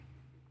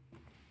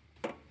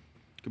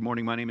Good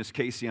morning. My name is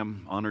Casey.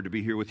 I'm honored to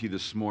be here with you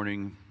this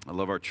morning. I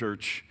love our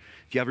church.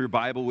 If you have your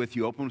Bible with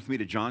you, open with me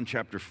to John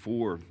chapter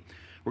 4.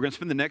 We're going to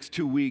spend the next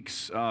 2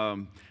 weeks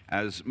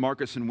as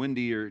Marcus and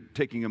Wendy are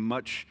taking a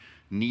much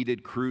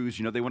needed cruise.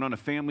 You know, they went on a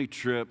family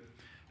trip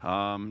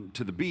to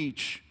the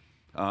beach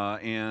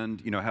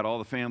and, had all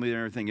the family and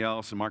everything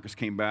else. And Marcus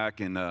came back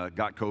and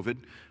got COVID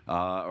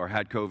or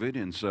had COVID.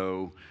 And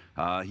so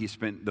he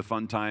spent the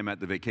fun time at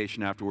the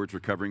vacation afterwards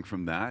recovering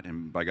from that.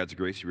 And by God's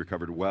grace, he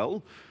recovered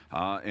well.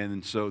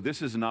 And so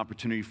this is an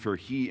opportunity for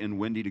he and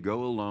Wendy to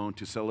go alone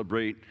to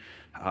celebrate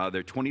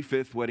their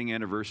 25th wedding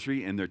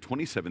anniversary and their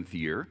 27th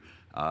year.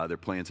 Their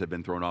plans have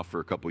been thrown off for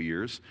a couple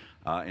years,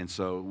 and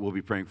so we'll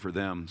be praying for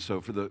them. So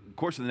for the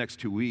course of the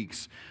next 2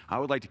 weeks, I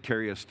would like to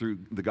carry us through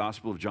the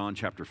Gospel of John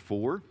chapter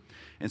 4.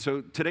 And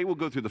so today we'll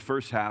go through the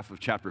first half of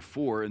chapter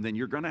 4, and then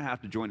you're going to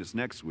have to join us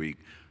next week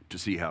to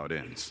see how it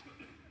ends.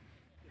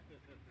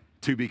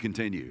 To be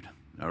continued,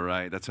 all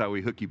right? That's how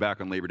we hook you back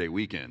on Labor Day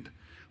weekend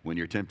when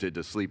you're tempted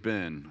to sleep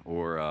in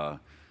or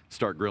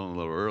start grilling a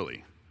little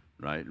early.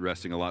 Right?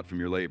 Resting a lot from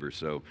your labor.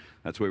 So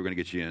that's where we're going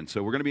to get you in.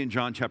 So we're going to be in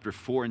John chapter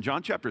 4. In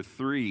John chapter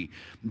 3,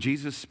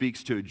 Jesus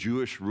speaks to a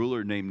Jewish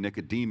ruler named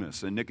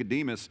Nicodemus. And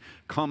Nicodemus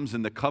comes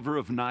in the cover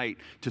of night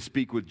to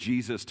speak with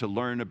Jesus to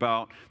learn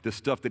about the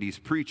stuff that he's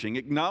preaching,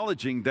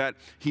 acknowledging that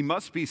he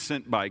must be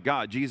sent by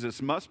God.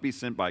 Jesus must be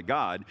sent by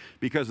God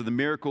because of the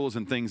miracles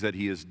and things that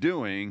he is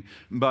doing.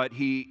 But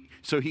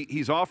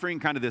he's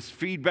offering kind of this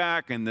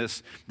feedback and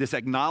this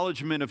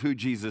acknowledgement of who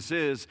Jesus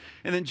is.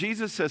 And then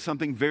Jesus says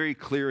something very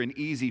clear and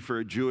easy for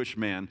a Jewish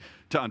man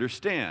to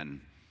understand.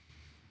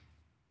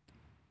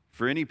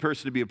 For any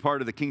person to be a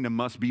part of the kingdom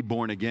must be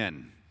born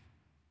again.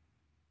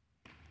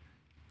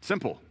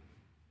 Simple.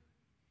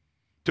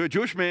 To a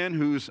Jewish man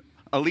who's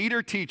a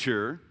leader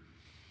teacher,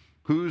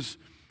 who's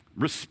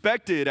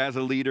respected as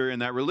a leader in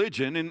that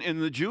religion. In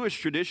the Jewish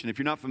tradition, if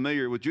you're not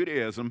familiar with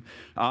Judaism,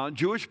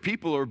 Jewish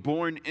people are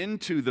born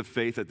into the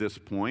faith at this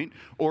point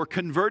or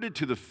converted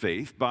to the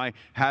faith by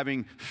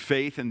having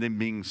faith and then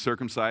being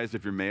circumcised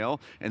if you're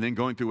male and then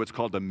going through what's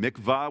called the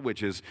mikvah,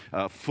 which is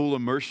full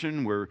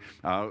immersion, where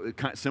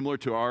similar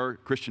to our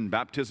Christian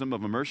baptism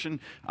of immersion.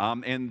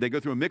 And they go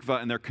through a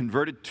mikvah and they're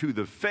converted to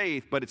the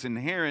faith, but it's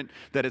inherent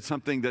that it's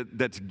something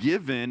that's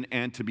given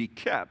and to be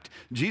kept.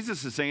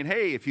 Jesus is saying,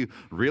 hey, if you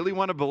really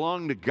want to belong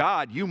to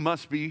God, you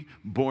must be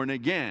born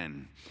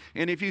again.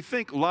 And if you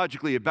think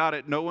logically about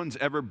it, no one's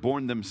ever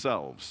born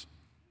themselves.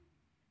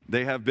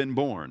 They have been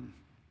born.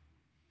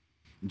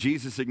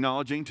 Jesus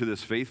acknowledging to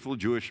this faithful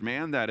Jewish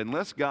man that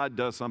unless God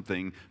does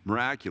something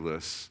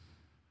miraculous,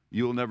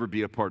 you'll never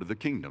be a part of the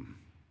kingdom.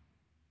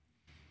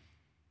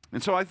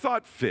 And so I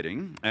thought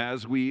fitting,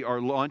 as we are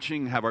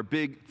have our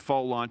big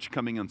fall launch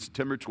coming on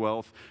September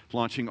 12th,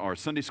 launching our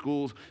Sunday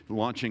schools,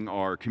 launching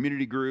our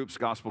community groups,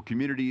 gospel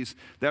communities,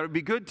 that it would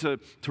be good to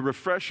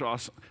refresh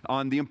us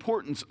on the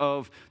importance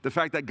of the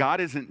fact that God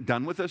isn't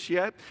done with us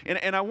yet.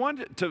 And I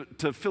wanted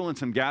to fill in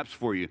some gaps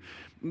for you.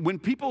 When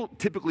people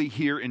typically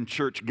hear in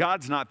church,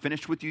 God's not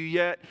finished with you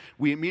yet,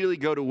 we immediately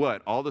go to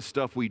what? All the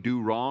stuff we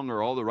do wrong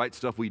or all the right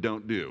stuff we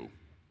don't do.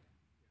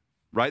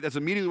 Right? That's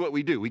immediately what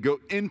we do. We go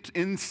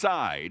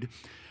inside.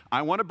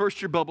 I want to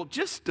burst your bubble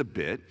just a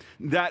bit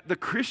that the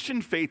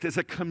Christian faith is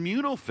a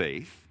communal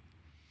faith,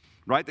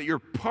 right? That you're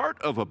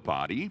part of a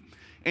body,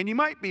 and you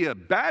might be a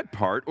bad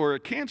part or a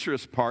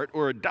cancerous part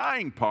or a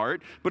dying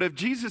part, but if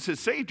Jesus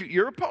has saved you,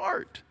 you're a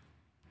part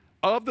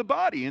of the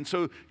body. And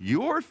so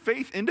your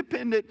faith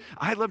independent,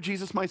 I love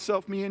Jesus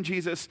myself, me and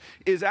Jesus,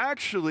 is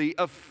actually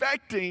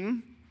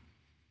affecting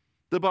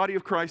the body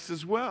of Christ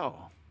as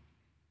well.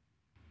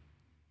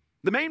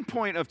 The main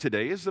point of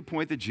today is the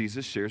point that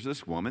Jesus shares with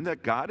this woman,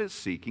 that God is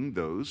seeking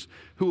those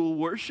who will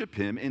worship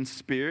him in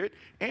spirit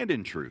and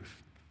in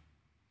truth,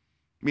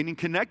 meaning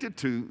connected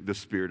to the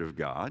Spirit of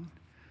God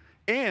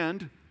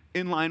and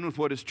in line with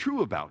what is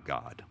true about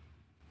God.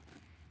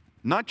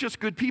 Not just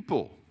good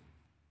people.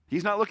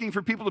 He's not looking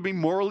for people to be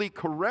morally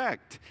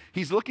correct.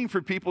 He's looking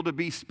for people to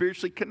be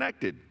spiritually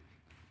connected.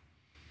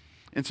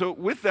 And so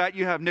with that,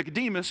 you have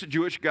Nicodemus, a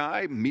Jewish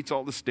guy, meets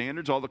all the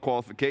standards, all the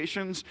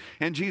qualifications,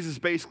 and Jesus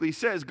basically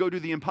says, go do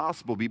the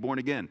impossible, be born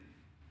again.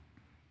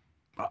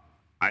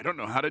 I don't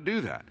know how to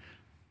do that.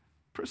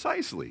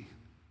 Precisely.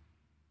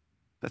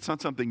 That's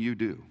not something you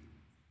do.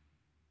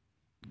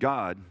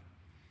 God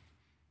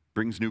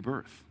brings new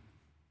birth.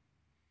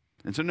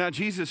 And so now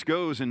Jesus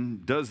goes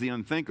and does the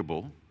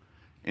unthinkable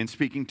in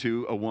speaking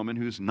to a woman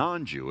who's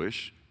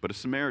non-Jewish, but a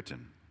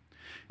Samaritan.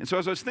 And so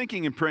as I was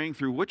thinking and praying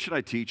through what should I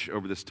teach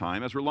over this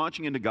time, as we're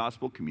launching into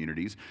gospel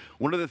communities,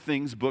 one of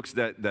the books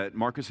that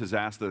Marcus has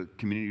asked the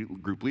community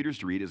group leaders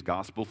to read is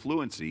Gospel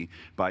Fluency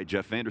by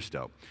Jeff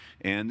Vanderstelt.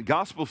 And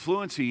Gospel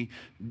Fluency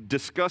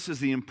discusses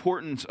the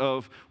importance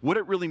of what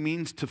it really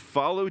means to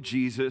follow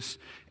Jesus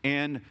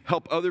and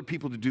help other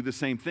people to do the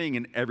same thing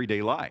in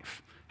everyday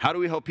life. How do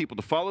we help people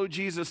to follow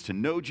Jesus, to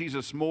know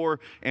Jesus more,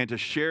 and to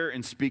share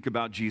and speak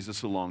about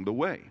Jesus along the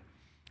way?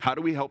 How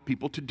do we help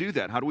people to do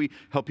that? How do we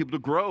help people to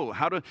grow?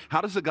 How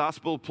does the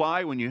gospel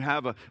apply when you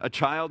have a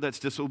child that's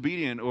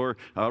disobedient or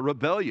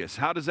rebellious?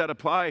 How does that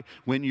apply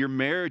when your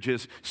marriage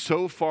is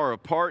so far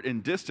apart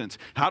in distance?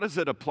 How does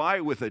it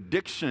apply with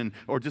addiction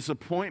or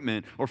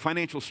disappointment or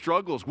financial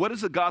struggles? What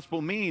does the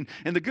gospel mean?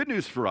 And the good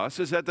news for us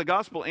is that the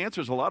gospel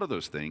answers a lot of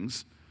those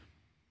things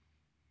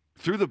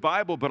through the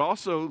Bible, but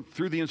also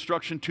through the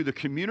instruction to the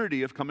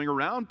community of coming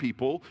around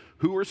people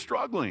who are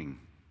struggling.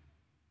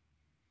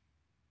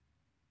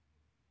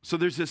 So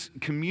there's this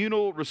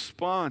communal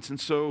response. And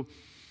so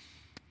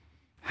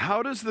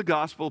how does the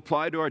gospel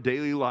apply to our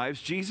daily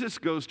lives? Jesus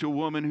goes to a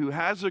woman who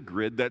has a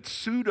grid that's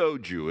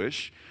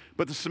pseudo-Jewish,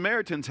 but the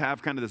Samaritans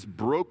have kind of this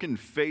broken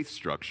faith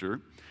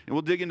structure. And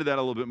we'll dig into that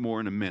a little bit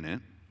more in a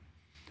minute.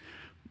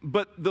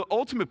 But the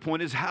ultimate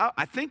point is how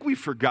I think we've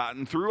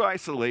forgotten through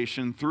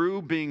isolation,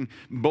 through being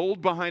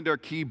bold behind our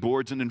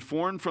keyboards and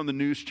informed from the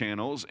news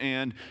channels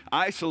and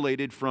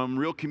isolated from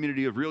real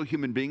community of real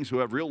human beings who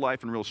have real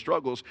life and real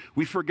struggles,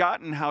 we've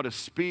forgotten how to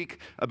speak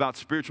about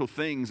spiritual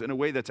things in a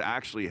way that's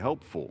actually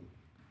helpful.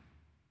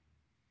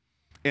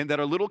 And that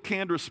our little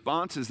canned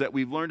responses that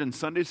we've learned in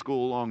Sunday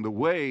school along the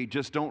way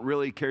just don't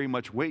really carry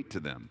much weight to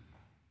them.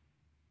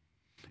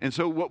 And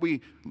so what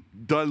we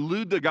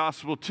dilute the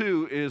gospel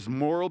to is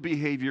moral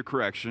behavior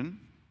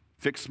correction,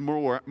 fix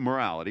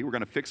morality. We're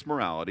going to fix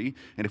morality.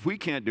 And if we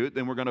can't do it,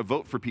 then we're going to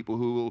vote for people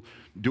who will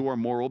do our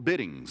moral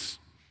biddings.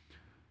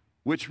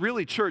 Which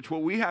really, church,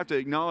 what we have to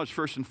acknowledge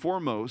first and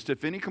foremost,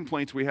 if any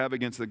complaints we have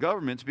against the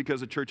government, it's because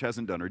the church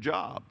hasn't done her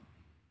job.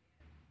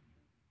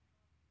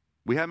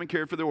 We haven't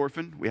cared for the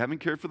orphan. We haven't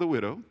cared for the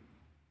widow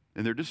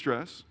in their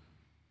distress.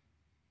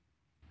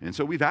 And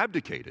so we've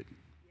abdicated.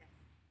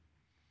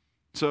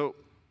 So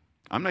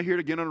I'm not here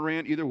to get on a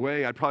rant either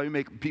way. I'd probably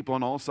make people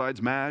on all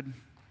sides mad.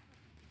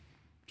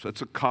 So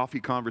it's a coffee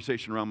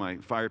conversation around my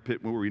fire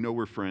pit where we know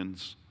we're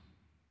friends.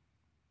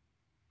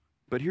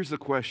 But here's the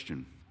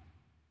question.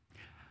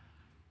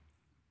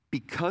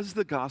 Because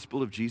the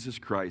gospel of Jesus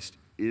Christ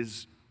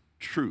is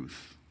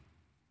truth,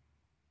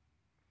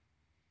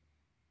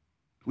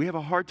 we have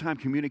a hard time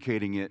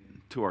communicating it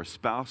to our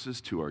spouses,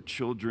 to our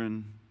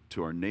children,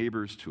 to our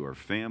neighbors, to our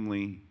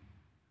family.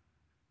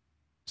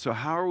 So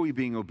how are we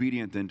being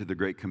obedient then to the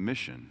Great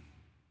Commission?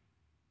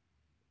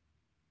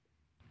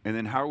 And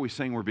then how are we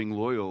saying we're being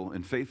loyal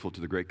and faithful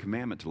to the Great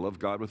Commandment to love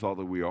God with all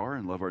that we are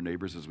and love our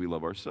neighbors as we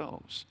love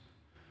ourselves?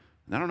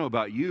 And I don't know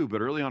about you,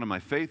 but early on in my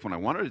faith, when I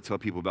wanted to tell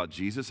people about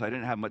Jesus, I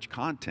didn't have much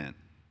content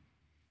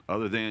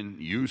other than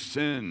you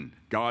sin,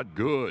 God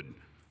good,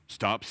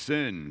 stop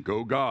sin,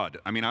 go God.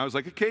 I mean, I was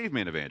like a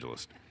caveman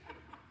evangelist.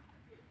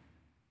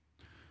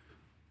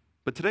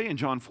 But today in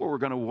John 4, we're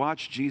going to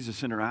watch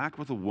Jesus interact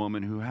with a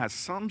woman who has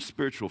some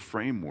spiritual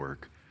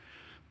framework,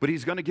 but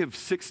he's going to give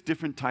 6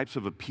 different types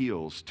of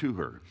appeals to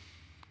her.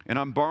 And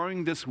I'm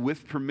borrowing this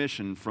with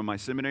permission from my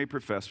seminary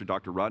professor,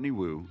 Dr. Rodney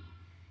Wu,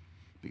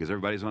 because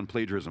everybody's on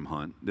plagiarism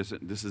hunt. This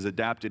is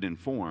adapted and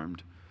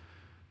formed.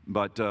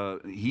 But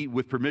he,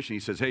 with permission, he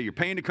says, hey, you're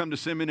paying to come to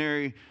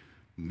seminary.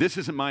 This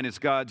isn't mine, it's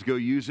God's, go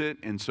use it.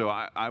 And so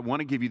I want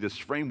to give you this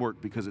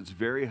framework because it's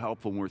very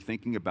helpful when we're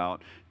thinking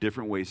about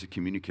different ways to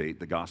communicate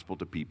the gospel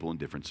to people in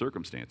different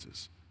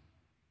circumstances.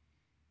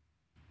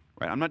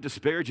 Right? I'm not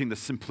disparaging the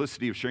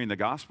simplicity of sharing the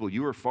gospel.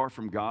 You are far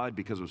from God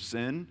because of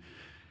sin,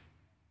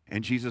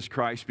 and Jesus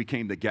Christ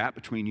became the gap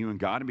between you and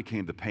God and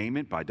became the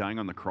payment by dying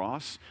on the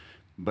cross.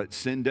 But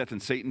sin, death,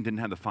 and Satan didn't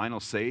have the final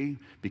say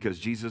because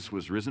Jesus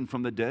was risen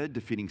from the dead,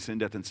 defeating sin,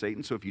 death, and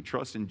Satan. So if you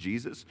trust in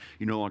Jesus,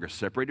 you're no longer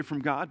separated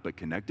from God, but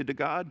connected to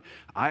God.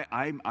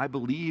 I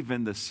believe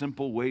in the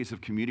simple ways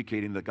of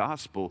communicating the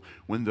gospel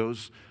when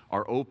those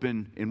are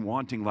open and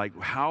wanting, like,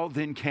 how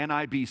then can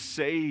I be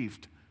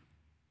saved?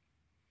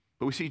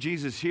 But we see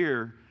Jesus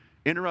here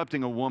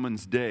interrupting a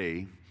woman's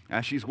day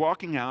as she's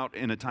walking out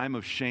in a time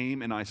of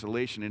shame and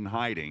isolation and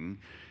hiding,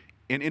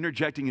 and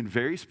interjecting in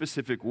very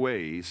specific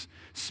ways,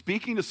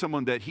 speaking to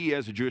someone that he,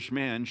 as a Jewish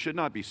man, should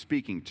not be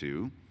speaking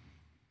to.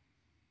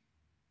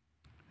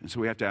 And so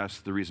we have to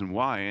ask the reason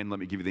why, and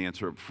let me give you the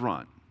answer up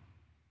front.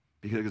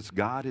 Because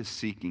God is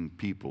seeking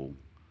people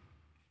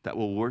that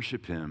will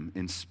worship him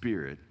in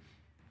spirit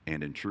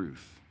and in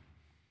truth.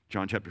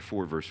 John chapter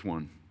 4, verse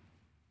 1.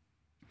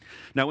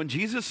 Now, when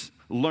Jesus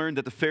learned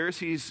that the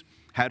Pharisees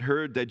had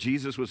heard that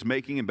Jesus was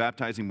making and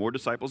baptizing more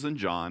disciples than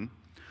John,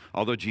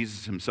 although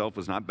Jesus himself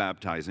was not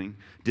baptizing,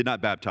 did not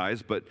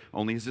baptize, but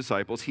only his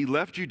disciples, he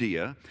left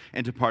Judea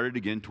and departed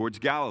again towards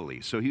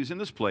Galilee. So he was in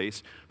this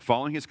place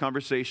following his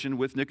conversation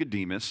with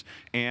Nicodemus,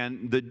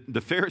 and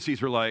the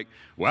Pharisees were like,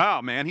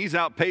 wow, man, he's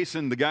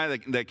outpacing the guy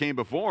that came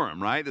before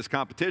him, right? This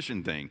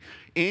competition thing.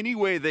 Any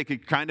way they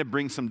could kind of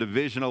bring some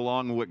division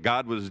along with what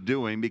God was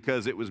doing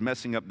because it was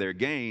messing up their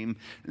game,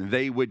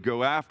 they would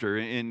go after.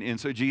 And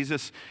so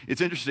Jesus,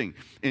 it's interesting.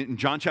 In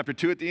John chapter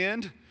 2 at the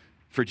end,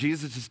 for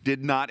Jesus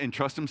did not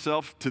entrust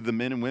himself to the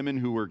men and women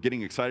who were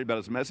getting excited about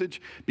his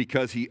message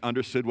because he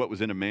understood what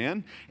was in a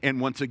man. And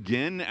once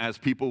again, as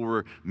people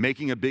were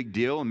making a big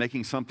deal and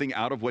making something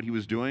out of what he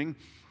was doing,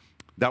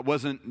 that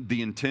wasn't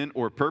the intent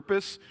or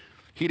purpose.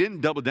 He didn't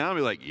double down and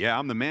be like, yeah,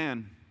 I'm the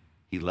man.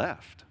 he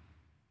left.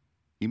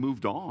 He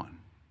moved on.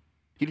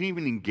 He didn't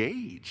even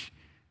engage.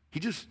 He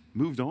just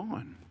moved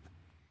on.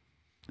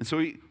 And so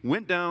he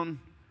went down,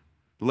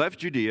 left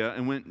Judea,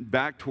 and went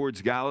back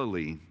towards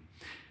Galilee.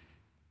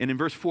 And in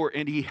verse 4,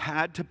 and he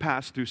had to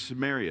pass through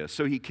Samaria.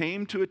 So he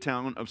came to a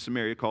town of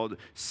Samaria called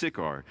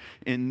Sychar,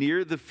 and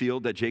near the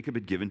field that Jacob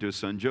had given to his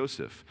son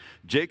Joseph.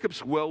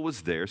 Jacob's well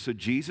was there, so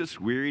Jesus,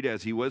 wearied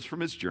as he was from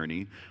his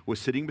journey, was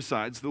sitting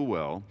beside the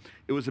well.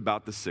 It was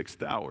about the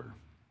 6th hour.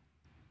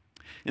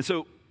 And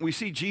so we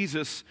see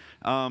Jesus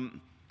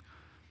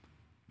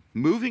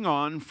moving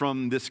on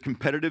from this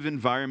competitive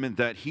environment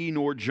that he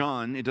nor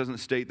John, it doesn't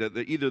state that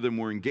either of them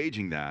were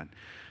engaging that,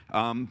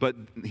 but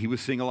he was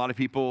seeing a lot of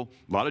people,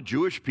 a lot of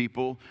Jewish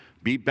people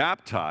be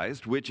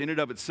baptized, which in and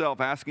of itself,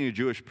 asking a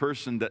Jewish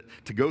person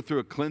to go through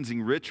a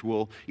cleansing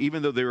ritual,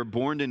 even though they were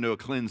born into a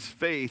cleansed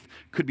faith,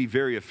 could be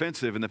very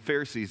offensive, and the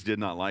Pharisees did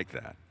not like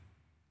that.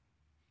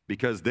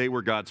 Because they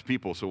were God's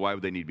people, so why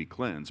would they need to be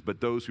cleansed? But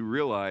those who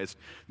realized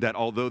that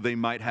although they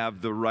might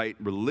have the right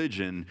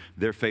religion,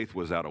 their faith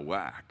was out of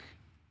whack.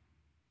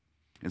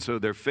 And so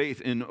their faith,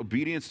 in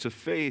obedience to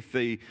faith,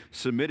 they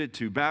submitted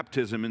to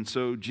baptism. And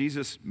so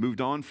Jesus moved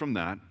on from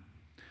that.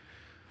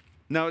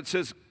 Now it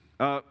says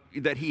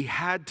that he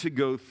had to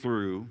go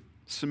through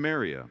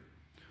Samaria.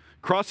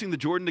 Crossing the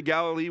Jordan to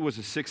Galilee was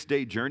a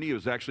 6-day journey. It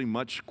was actually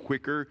much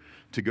quicker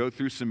to go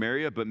through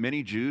Samaria, but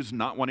many Jews,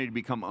 not wanting to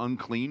become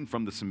unclean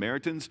from the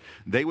Samaritans,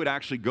 they would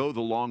actually go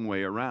the long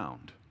way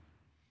around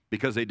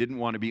because they didn't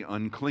want to be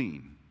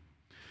unclean.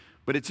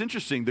 But it's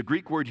interesting, the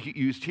Greek word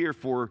used here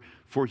for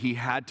he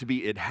had to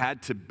be, it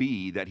had to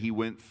be that he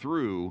went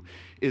through,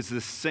 is the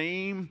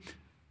same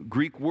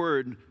Greek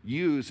word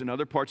used in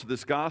other parts of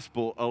this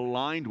gospel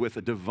aligned with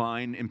a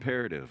divine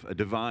imperative, a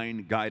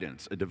divine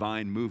guidance, a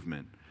divine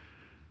movement.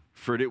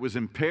 For it was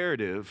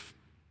imperative,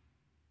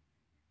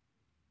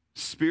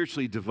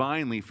 spiritually,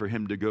 divinely, for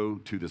him to go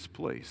to this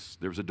place.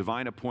 There was a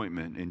divine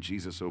appointment, and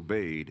Jesus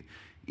obeyed,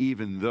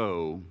 even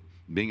though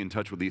being in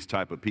touch with these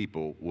type of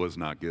people was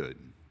not good.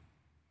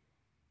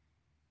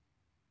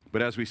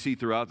 But as we see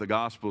throughout the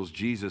Gospels,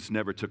 Jesus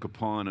never took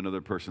upon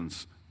another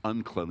person's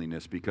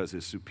uncleanliness because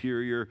his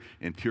superior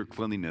and pure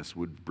cleanliness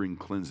would bring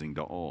cleansing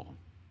to all.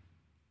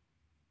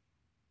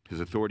 His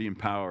authority and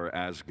power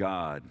as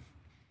God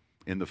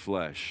in the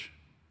flesh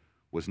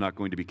was not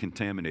going to be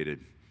contaminated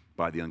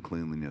by the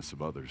uncleanliness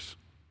of others.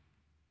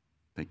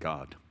 Thank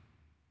God.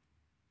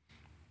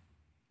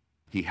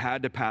 He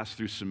had to pass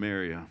through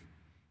Samaria.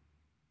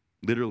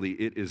 Literally,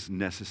 it is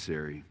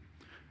necessary.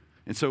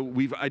 And so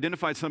we've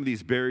identified some of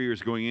these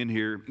barriers going in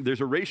here.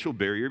 There's a racial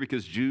barrier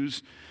because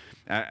Jews,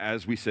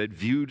 as we said,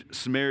 viewed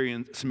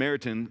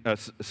Samaritans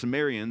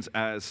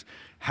as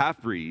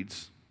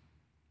half-breeds.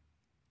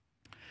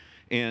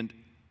 And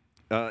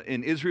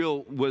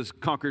Israel was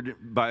conquered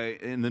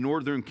in the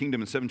northern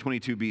kingdom in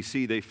 722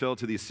 BC. They fell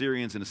to the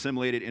Assyrians and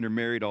assimilated,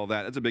 intermarried, all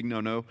that. That's a big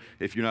no-no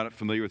if you're not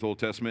familiar with Old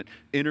Testament.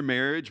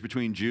 Intermarriage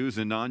between Jews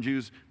and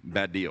non-Jews,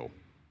 bad deal.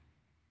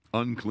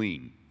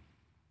 Unclean.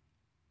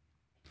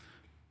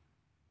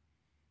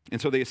 And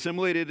so they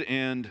assimilated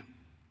and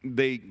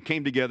they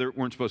came together,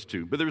 weren't supposed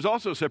to. But there was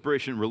also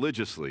separation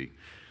religiously.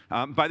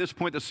 By this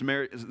point,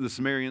 the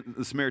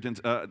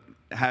Samaritans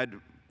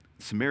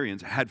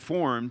had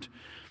formed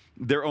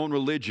their own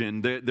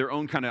religion, their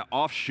own kind of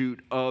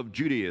offshoot of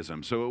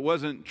Judaism. So it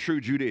wasn't true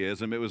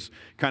Judaism. It was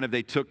kind of,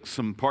 they took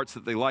some parts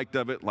that they liked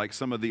of it, like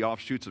some of the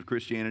offshoots of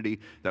Christianity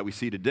that we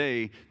see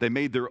today. They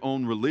made their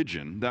own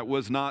religion. That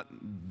was not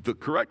the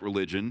correct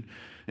religion.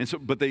 And so,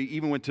 but they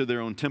even went to their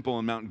own temple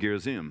on Mount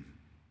Gerizim.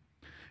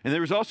 And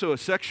there was also a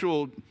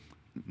sexual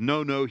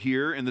no-no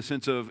here in the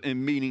sense of,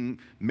 in meaning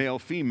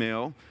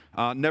male-female,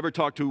 never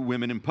talk to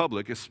women in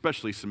public,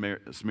 especially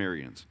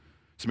Samaritans.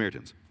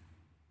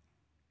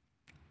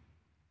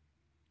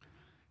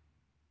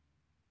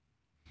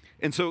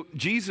 And so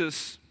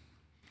Jesus,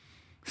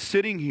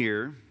 sitting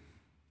here,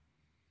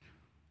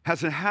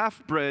 has a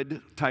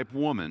half-bred type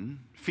woman,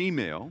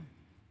 female,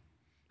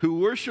 who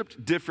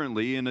worshiped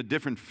differently in a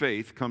different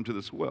faith come to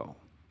this well.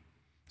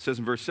 It says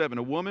in verse 7,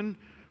 a woman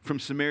from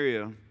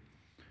Samaria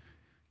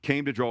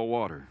came to draw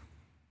water.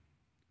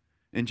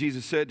 And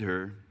Jesus said to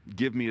her,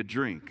 give me a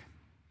drink.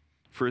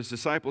 For his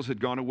disciples had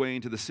gone away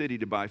into the city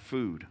to buy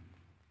food.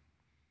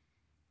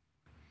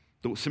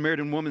 The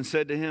Samaritan woman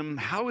said to him,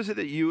 how is it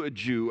that you, a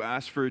Jew,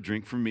 ask for a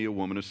drink from me, a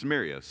woman of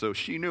Samaria? So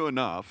she knew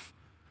enough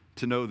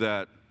to know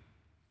that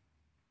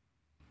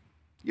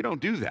you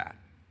don't do that,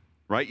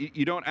 right?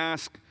 You don't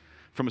ask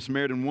from a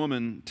Samaritan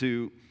woman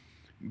to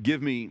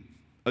give me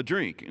a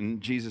drink.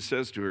 And Jesus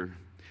says to her,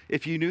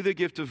 if you knew the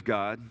gift of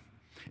God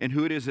and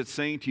who it is that's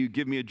saying to you,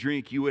 give me a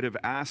drink, you would have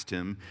asked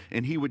him,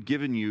 and he would have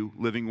given you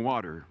living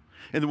water.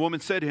 And the woman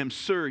said to him,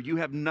 sir, you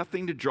have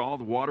nothing to draw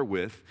the water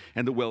with,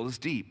 and the well is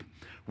deep.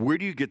 Where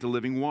do you get the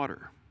living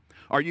water?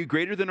 Are you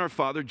greater than our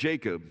father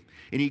Jacob?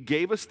 And he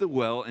gave us the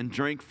well and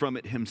drank from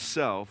it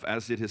himself,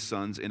 as did his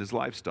sons and his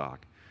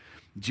livestock.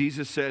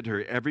 Jesus said to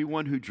her,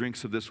 everyone who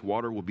drinks of this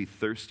water will be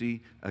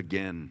thirsty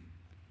again.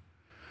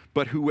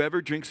 But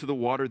whoever drinks of the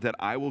water that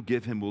I will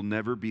give him will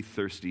never be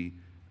thirsty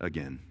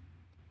again.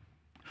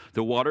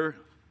 The water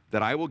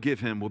that I will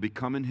give him will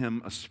become in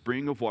him a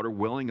spring of water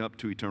welling up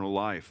to eternal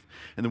life."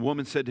 And the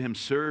woman said to him,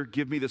 "Sir,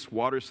 give me this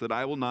water so that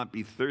I will not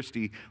be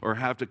thirsty or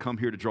have to come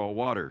here to draw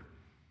water."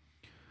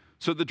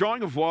 So the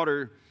drawing of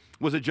water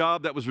was a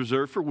job that was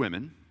reserved for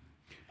women,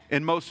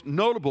 and most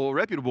notable,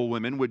 reputable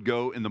women would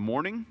go in the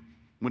morning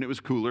when it was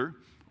cooler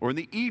or in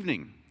the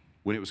evening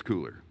when it was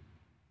cooler.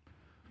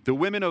 The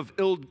women of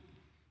ill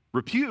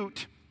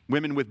repute,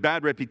 women with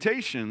bad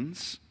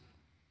reputations,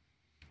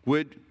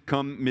 would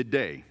come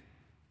midday.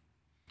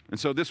 And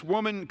so this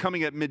woman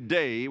coming at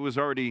midday, it was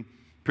already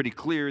pretty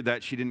clear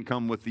that she didn't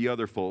come with the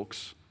other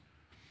folks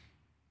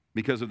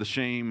because of the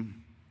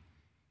shame,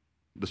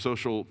 the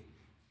social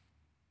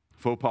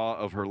faux pas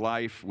of her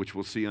life, which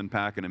we'll see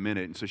unpack in a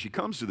minute. And so she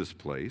comes to this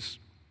place,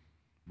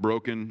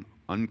 broken,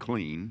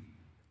 unclean,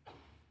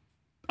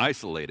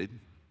 isolated.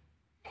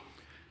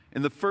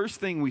 And the first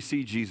thing we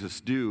see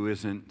Jesus do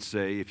isn't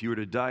say, "If you were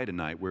to die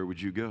tonight, where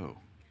would you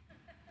go?"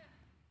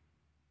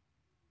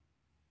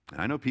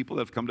 I know people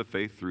have come to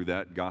faith through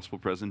that gospel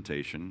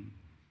presentation.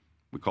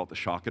 We call it the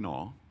shock and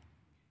awe.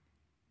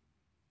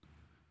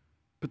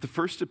 But the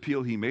first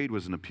appeal he made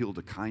was an appeal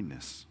to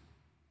kindness,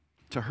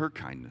 to her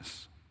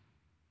kindness.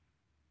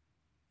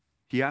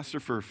 He asked her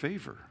for a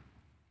favor.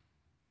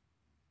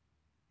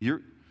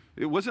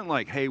 It wasn't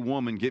like, "Hey,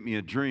 woman, get me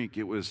a drink."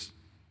 It was,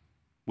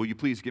 "Will you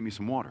please get me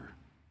some water?"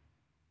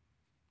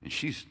 And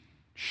she's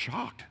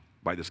shocked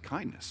by this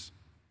kindness.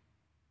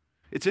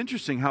 It's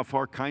interesting how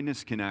far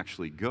kindness can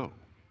actually go.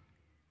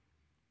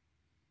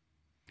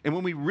 And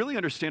when we really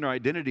understand our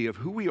identity of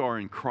who we are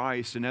in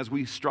Christ, and as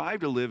we strive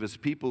to live as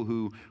people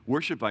who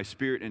worship by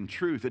spirit and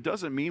truth, it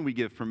doesn't mean we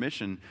give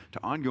permission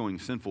to ongoing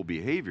sinful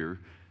behavior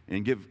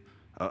and give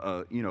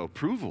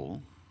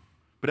approval.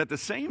 But at the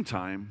same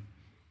time,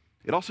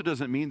 it also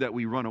doesn't mean that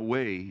we run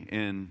away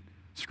and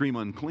scream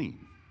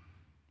unclean.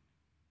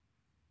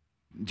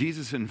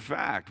 Jesus, in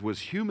fact, was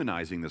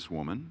humanizing this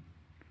woman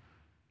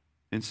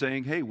and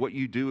saying, "Hey, what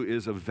you do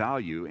is of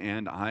value,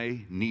 and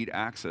I need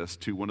access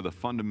to one of the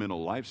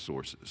fundamental life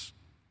sources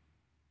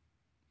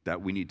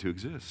that we need to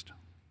exist."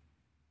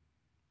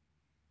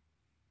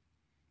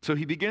 So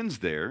he begins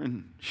there,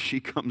 and she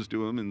comes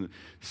to him, and the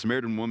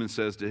Samaritan woman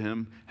says to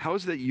him, "How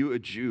is that you, a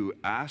Jew,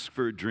 ask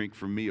for a drink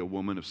from me, a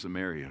woman of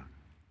Samaria?"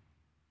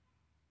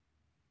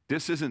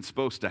 This isn't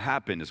supposed to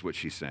happen, is what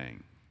she's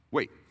saying.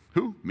 Wait,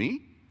 who?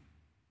 Me?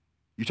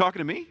 You talking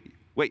to me?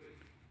 Wait,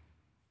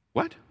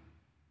 what?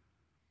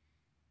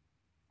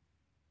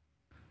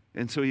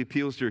 And so he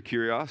appeals to her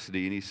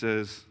curiosity, and he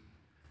says,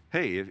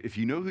 "Hey, if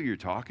you know who you're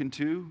talking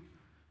to,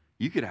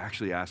 you could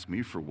actually ask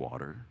me for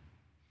water.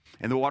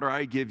 And the water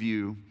I give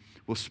you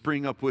will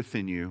spring up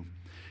within you,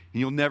 and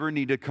you'll never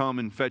need to come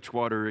and fetch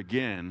water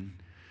again,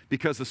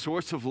 because the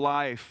source of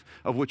life,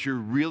 of what you're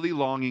really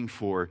longing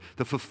for,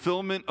 the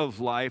fulfillment of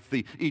life,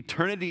 the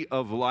eternity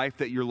of life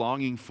that you're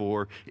longing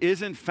for,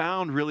 isn't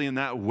found really in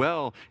that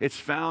well. It's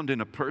found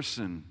in a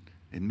person,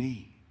 in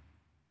me."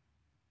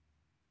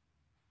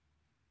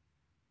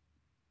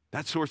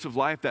 That source of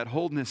life, that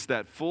wholeness,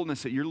 that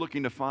fullness that you're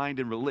looking to find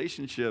in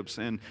relationships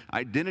and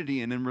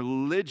identity and in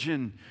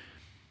religion.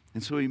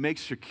 And so he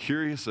makes her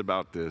curious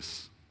about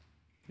this.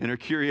 And her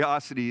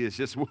curiosity is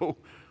just, whoa,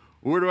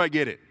 where do I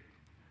get it?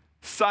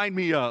 Sign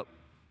me up.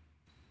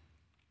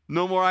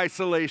 No more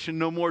isolation,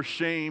 no more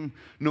shame,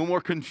 no more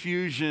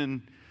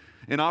confusion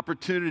and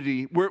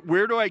opportunity.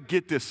 Where do I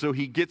get this? So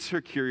he gets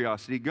her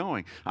curiosity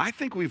going. I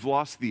think we've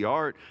lost the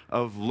art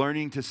of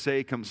learning to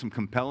say some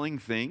compelling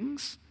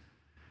things,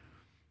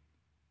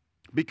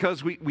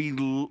 because we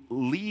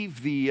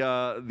leave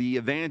the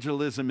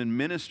evangelism and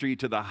ministry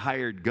to the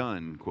hired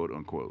gun, quote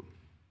unquote,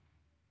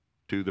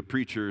 to the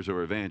preachers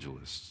or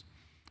evangelists.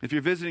 If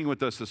you're visiting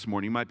with us this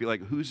morning, you might be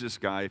like, "Who's this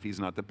guy if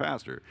he's not the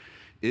pastor?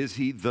 Is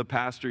he the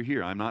pastor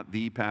here?" I'm not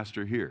the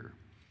pastor here.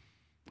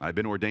 I've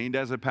been ordained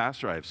as a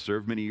pastor. I've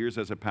served many years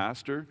as a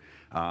pastor.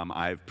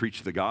 I've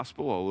preached the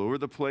gospel all over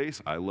the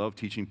place. I love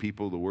teaching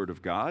people the Word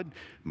of God.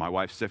 My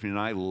wife Stephanie and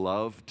I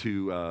love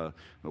to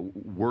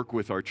work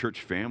with our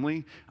church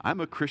family. I'm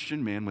a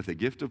Christian man with a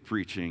gift of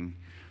preaching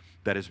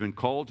that has been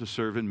called to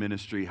serve in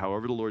ministry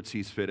however the Lord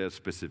sees fit at a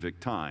specific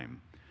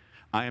time.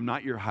 I am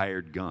not your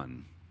hired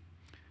gun.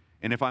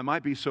 And if I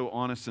might be so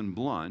honest and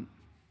blunt,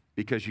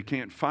 because you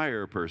can't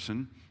fire a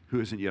person who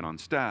isn't yet on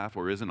staff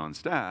or isn't on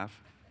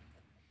staff,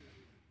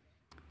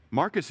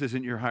 Marcus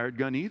isn't your hired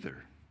gun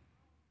either.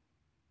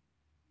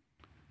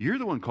 You're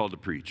the one called to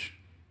preach.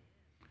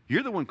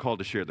 You're the one called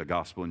to share the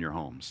gospel in your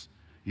homes.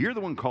 You're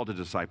the one called to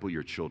disciple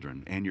your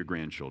children and your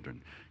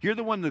grandchildren. You're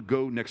the one to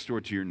go next door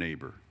to your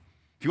neighbor.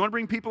 If you want to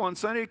bring people on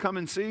Sunday, come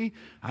and see.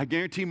 I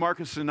guarantee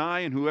Marcus and I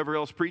and whoever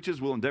else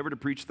preaches will endeavor to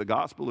preach the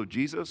gospel of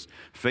Jesus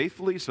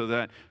faithfully so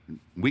that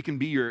we can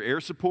be your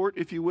air support,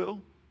 if you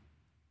will.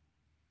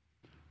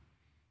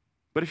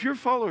 But if you're a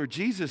follower of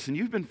Jesus and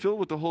you've been filled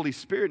with the Holy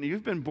Spirit and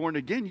you've been born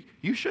again,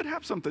 you should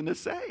have something to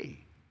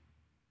say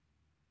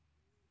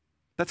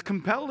that's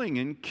compelling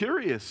and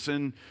curious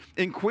and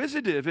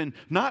inquisitive and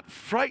not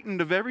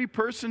frightened of every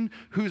person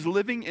who's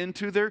living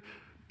into their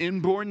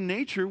inborn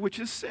nature, which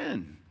is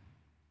sin.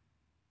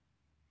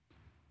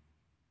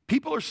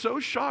 People are so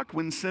shocked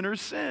when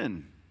sinners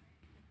sin.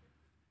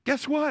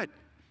 Guess what?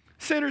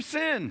 Sinners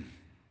sin.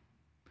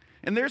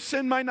 And their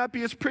sin might not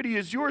be as pretty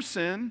as your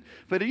sin,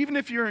 but even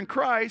if you're in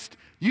Christ,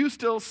 you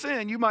still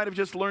sin. You might have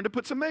just learned to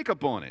put some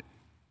makeup on it.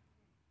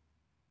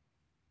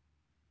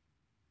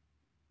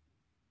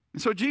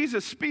 And so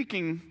Jesus,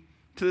 speaking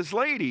to this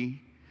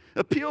lady,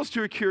 appeals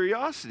to her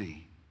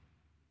curiosity.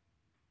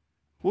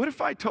 What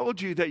if I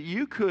told you that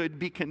you could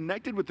be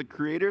connected with the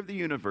creator of the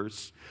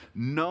universe,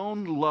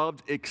 known,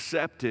 loved,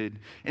 accepted,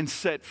 and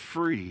set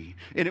free,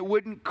 and it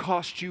wouldn't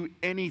cost you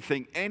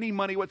anything, any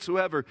money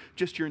whatsoever,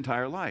 just your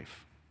entire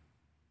life?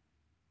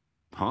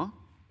 Huh?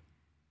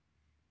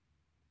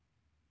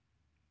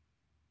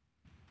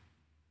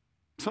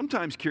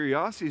 Sometimes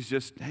curiosity is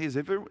just, hey, has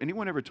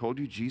anyone ever told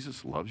you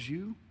Jesus loves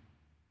you?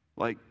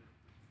 Like,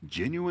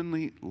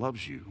 genuinely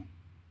loves you.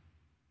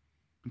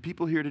 And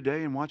people here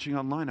today and watching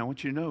online, I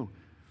want you to know,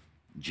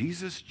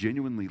 Jesus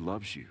genuinely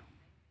loves you.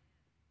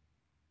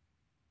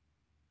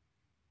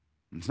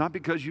 It's not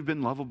because you've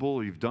been lovable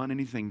or you've done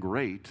anything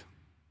great,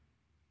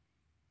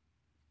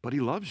 but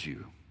he loves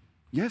you.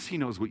 Yes, he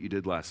knows what you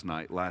did last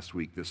night, last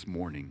week, this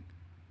morning,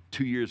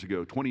 2 years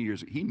ago, 20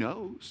 years ago. He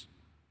knows.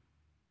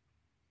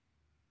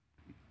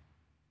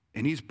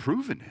 And he's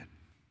proven it.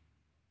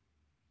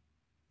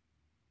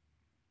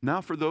 Now,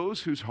 for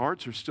those whose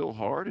hearts are still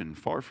hard and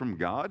far from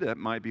God, that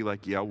might be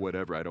like, yeah,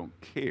 whatever, I don't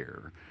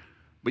care.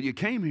 But you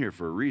came here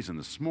for a reason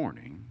this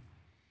morning.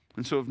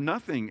 And so if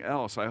nothing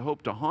else, I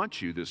hope to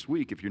haunt you this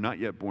week, if you're not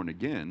yet born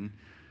again,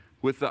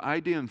 with the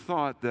idea and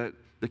thought that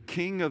the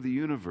King of the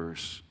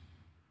universe,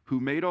 who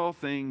made all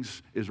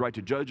things, is right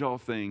to judge all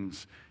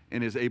things,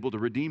 and is able to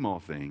redeem all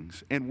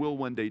things, and will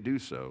one day do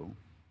so,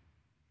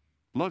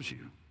 loves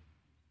you.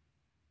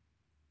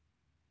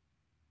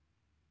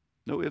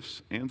 No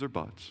ifs, ands, or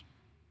buts.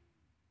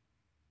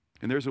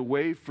 And there's a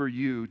way for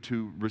you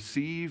to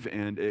receive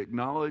and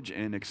acknowledge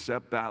and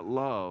accept that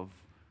love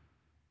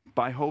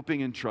by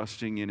hoping and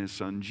trusting in his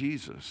son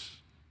Jesus.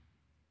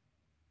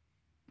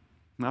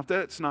 Now, if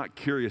that's not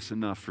curious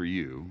enough for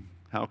you,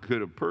 how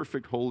could a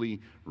perfect, holy,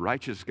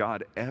 righteous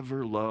God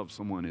ever love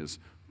someone as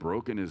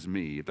broken as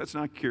me? If that's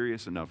not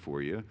curious enough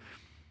for you,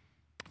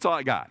 that's all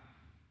I got.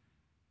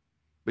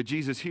 But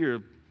Jesus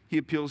here, he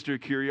appeals to your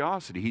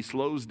curiosity. He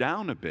slows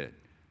down a bit.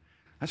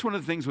 That's one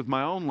of the things with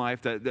my own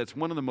life that's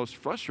one of the most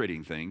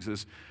frustrating things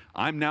is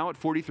I'm now at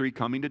 43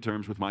 coming to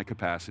terms with my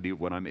capacity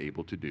of what I'm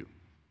able to do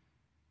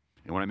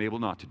and what I'm able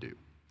not to do.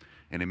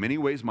 And in many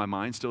ways, my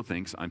mind still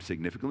thinks I'm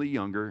significantly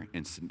younger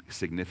and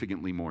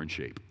significantly more in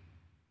shape.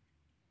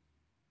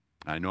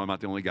 I know I'm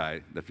not the only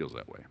guy that feels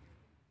that way.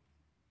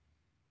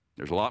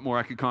 There's a lot more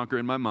I could conquer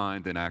in my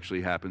mind than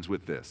actually happens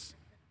with this.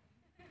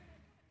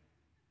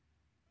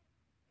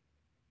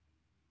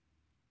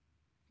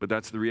 But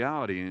that's the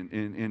reality.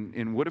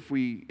 And what if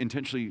we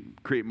intentionally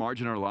create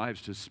margin in our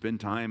lives to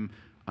spend time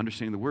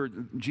understanding the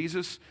Word?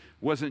 Jesus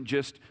wasn't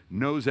just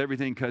knows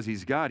everything because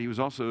he's God. He was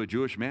also a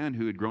Jewish man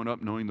who had grown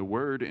up knowing the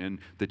Word and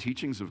the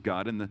teachings of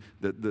God and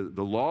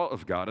the law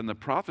of God and the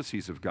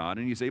prophecies of God.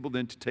 And he's able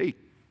then to take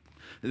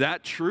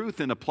that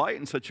truth and apply it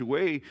in such a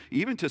way,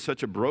 even to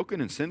such a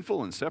broken and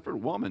sinful and separate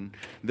woman,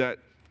 that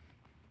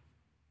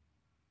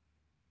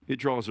it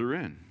draws her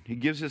in. He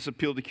gives this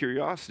appeal to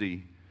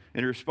curiosity.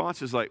 And her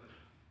response is like,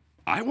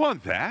 I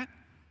want that.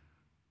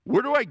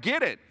 Where do I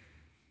get it?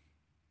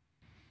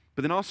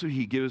 But then also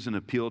he gives an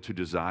appeal to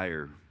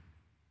desire.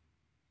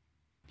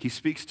 He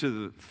speaks to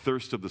the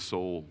thirst of the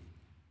soul.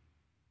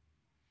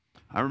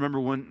 I remember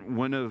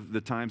one of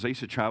the times I used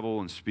to travel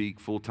and speak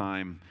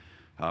full-time,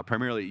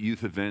 primarily at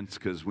youth events,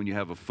 because when you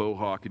have a faux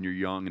hawk and you're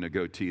young and a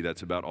goatee,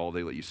 that's about all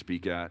they let you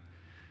speak at.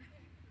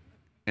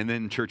 And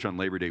then church on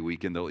Labor Day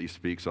weekend, they'll let you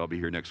speak, so I'll be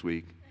here next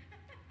week.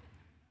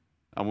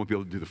 I won't be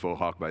able to do the faux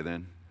hawk by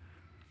then.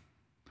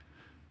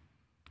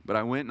 But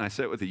I went and I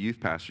sat with a youth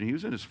pastor. He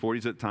was in his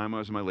 40s at the time. I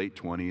was in my late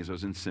 20s. I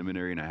was in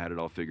seminary and I had it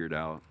all figured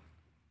out.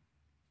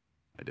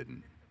 I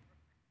didn't.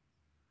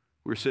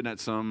 We were sitting at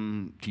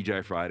some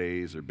TGI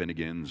Fridays or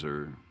Bennigan's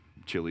or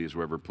Chili's,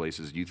 wherever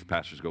places youth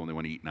pastors go when they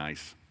want to eat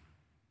nice.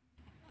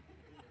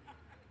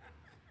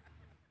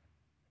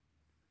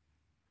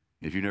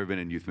 If you've never been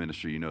in youth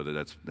ministry, you know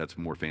that that's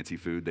more fancy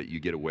food that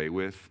you get away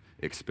with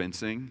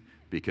expensing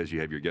because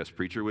you have your guest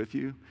preacher with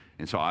you.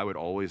 And so I would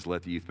always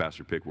let the youth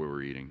pastor pick where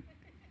we're eating,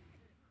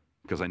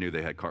 because I knew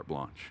they had carte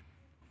blanche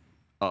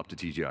up to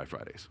TGI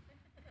Fridays.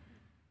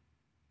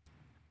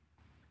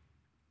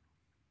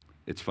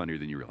 It's funnier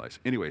than you realize.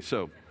 Anyway,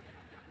 so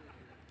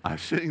I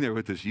was sitting there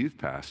with this youth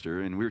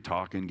pastor, and we were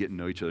talking, getting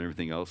to know each other and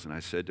everything else, and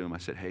I said to him,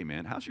 hey,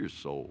 man, how's your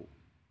soul?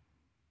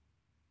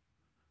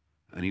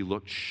 And he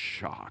looked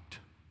shocked,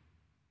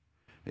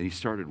 and he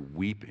started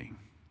weeping.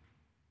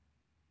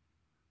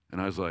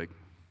 And I was like,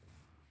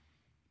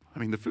 I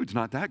mean, the food's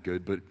not that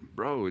good, but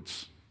bro,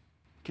 it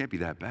can't be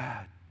that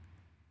bad.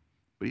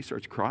 But he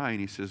starts crying.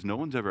 He says, no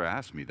one's ever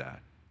asked me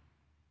that,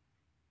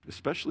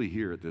 especially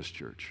here at this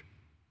church.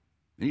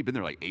 And he'd been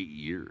there like 8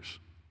 years.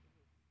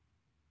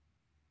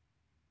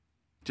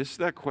 Just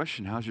that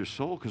question, how's your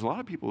soul? Because a lot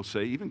of people will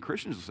say, even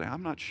Christians will say,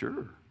 I'm not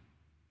sure.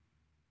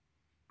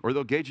 Or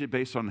they'll gauge it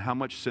based on how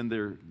much sin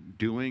they're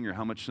doing or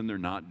how much sin they're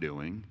not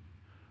doing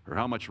or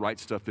how much right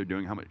stuff they're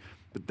doing.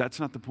 But that's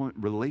not the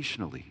point.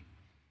 Relationally,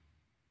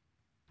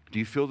 do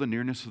you feel the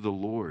nearness of the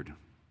Lord?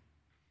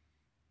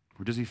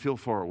 Or does he feel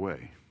far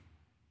away?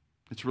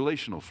 It's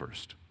relational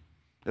first.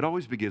 It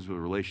always begins with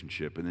a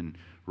relationship and then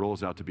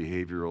rolls out to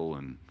behavioral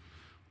and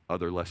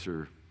other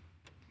lesser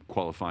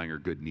qualifying or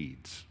good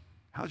needs.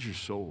 How's your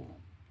soul?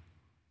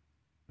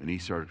 And he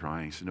started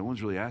crying. He said, no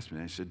one's really asked me.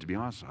 And I said, to be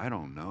honest, I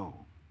don't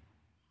know.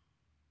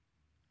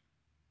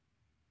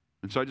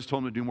 And so I just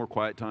told him to do more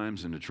quiet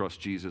times and to trust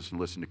Jesus and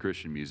listen to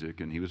Christian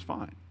music, and he was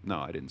fine. No,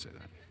 I didn't say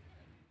that.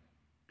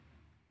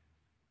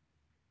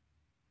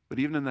 But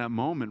even in that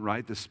moment,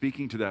 right, the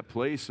speaking to that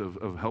place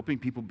of helping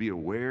people be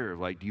aware of,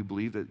 like, do you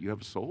believe that you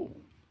have a soul?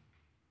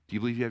 Do you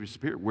believe you have your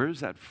spirit? Where is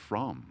that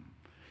from?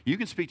 You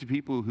can speak to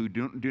people who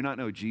do not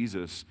know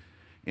Jesus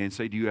and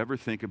say, do you ever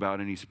think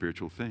about any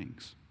spiritual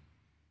things?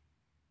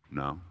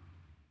 No.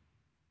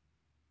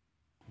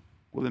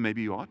 Well, then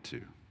maybe you ought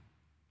to.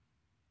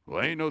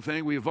 Well, ain't no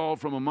thing we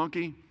evolved from a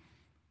monkey.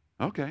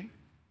 Okay.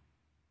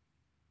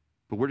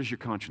 But where does your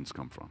conscience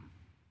come from?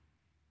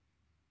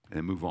 And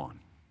then move on.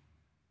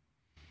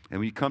 And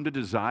when you come to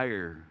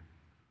desire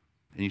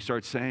and you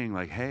start saying,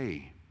 like,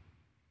 hey,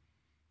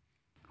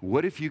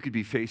 what if you could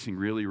be facing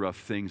really rough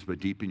things, but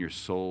deep in your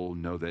soul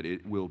know that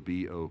it will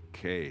be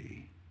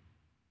okay?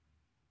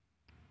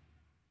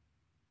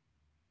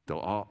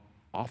 They'll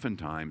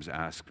oftentimes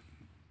ask,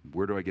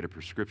 where do I get a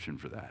prescription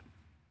for that?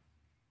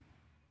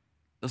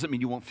 Doesn't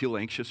mean you won't feel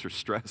anxious or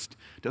stressed.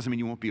 Doesn't mean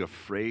you won't be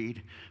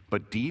afraid.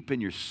 But deep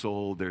in your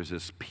soul, there's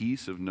this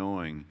peace of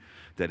knowing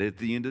that at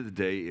the end of the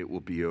day, it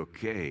will be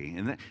okay.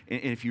 And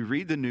if you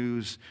read the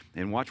news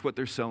and watch what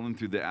they're selling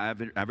through the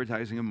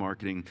advertising and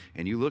marketing,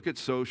 and you look at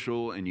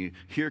social and you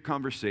hear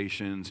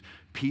conversations,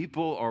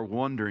 people are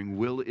wondering,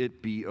 will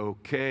it be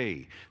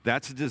okay?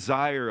 That's a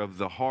desire of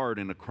the heart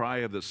and a cry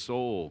of the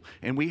soul.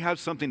 And we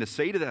have something to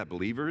say to that,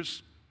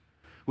 believers.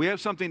 We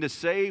have something to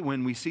say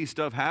when we see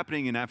stuff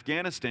happening in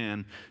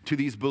Afghanistan to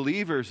these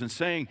believers and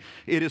saying,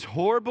 it is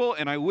horrible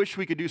and I wish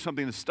we could do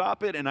something to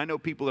stop it. And I know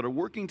people that are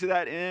working to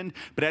that end.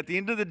 But at the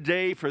end of the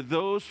day, for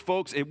those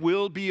folks, it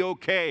will be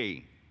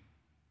okay.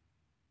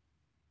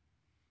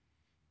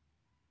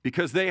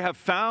 Because they have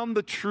found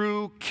the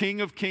true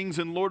King of Kings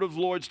and Lord of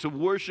Lords to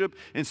worship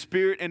in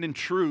spirit and in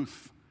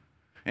truth.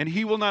 And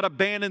he will not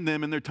abandon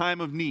them in their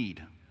time of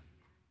need.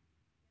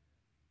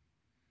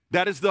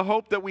 That is the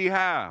hope that we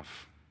have.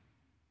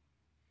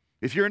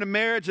 If you're in a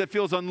marriage that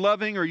feels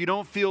unloving or you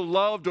don't feel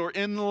loved or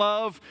in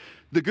love,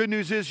 the good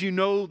news is you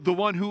know the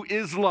one who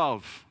is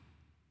love.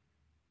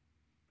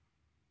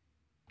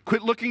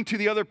 Quit looking to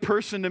the other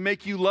person to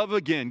make you love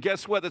again.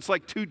 Guess what? That's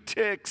like two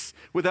ticks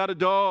without a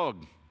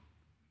dog.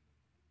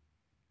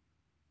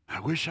 I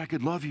wish I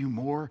could love you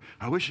more.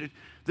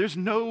 There's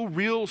no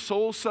real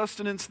soul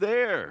sustenance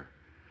there.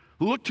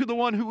 Look to the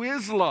one who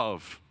is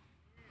love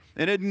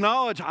and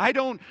acknowledge, I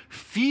don't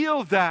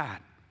feel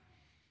that.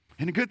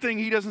 And a good thing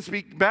he doesn't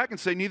speak back and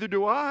say, neither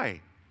do I.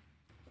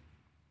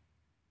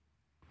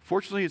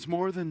 Fortunately, it's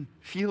more than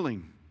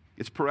feeling.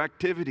 It's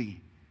proactivity.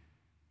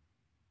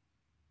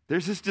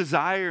 There's this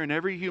desire in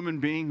every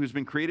human being who's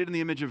been created in the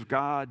image of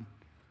God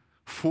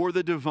for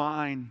the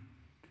divine.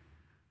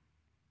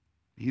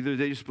 Either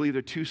they just believe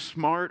they're too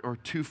smart or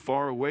too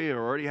far away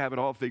or already have it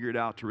all figured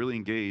out to really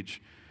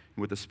engage in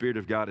what the Spirit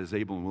of God is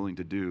able and willing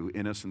to do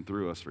in us and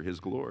through us for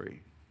his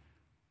glory.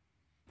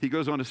 He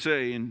goes on to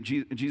say, and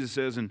Jesus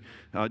says in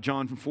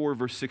John 4,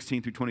 verse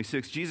 16 through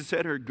 26, Jesus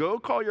said to her, go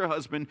call your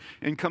husband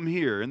and come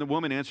here. And the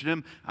woman answered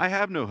him, I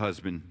have no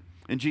husband.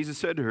 And Jesus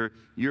said to her,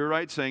 you're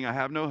right saying, I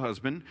have no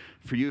husband,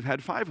 for you've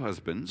had 5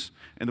 husbands,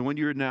 and the one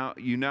you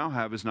now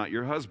have is not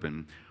your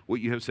husband.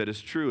 What you have said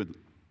is true. And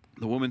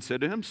the woman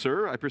said to him,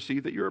 sir, I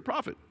perceive that you're a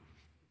prophet.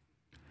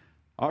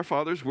 Our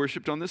fathers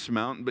worshipped on this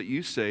mountain, but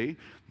you say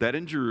that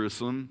in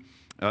Jerusalem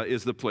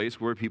is the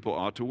place where people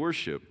ought to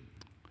worship.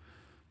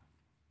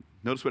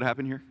 Notice what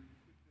happened here?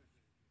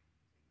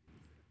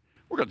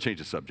 We're going to change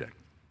the subject.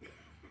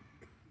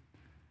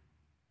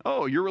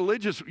 Oh, you're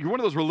religious. You're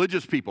one of those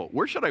religious people.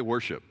 Where should I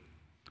worship?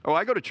 Oh,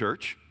 I go to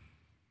church.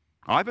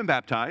 Oh, I've been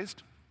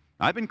baptized.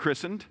 I've been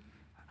christened.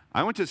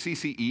 I went to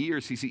CCE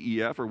or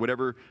CCEF or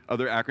whatever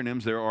other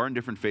acronyms there are in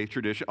different faith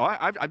traditions. Oh,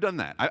 I've done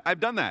that. I've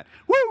done that.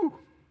 Woo!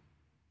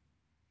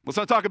 Let's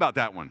not talk about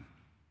that one.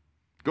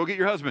 Go get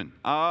your husband.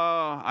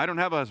 I don't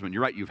have a husband.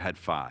 You're right. You've had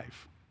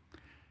 5.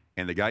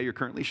 And the guy you're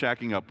currently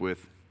shacking up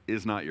with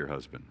is not your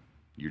husband.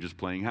 You're just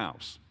playing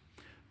house.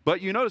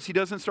 But you notice he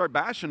doesn't start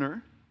bashing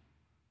her.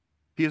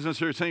 He doesn't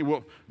start saying,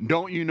 well,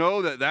 don't you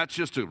know that that's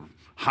just a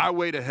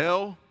highway to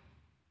hell?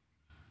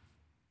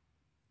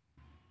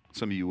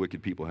 Some of you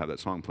wicked people have that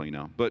song playing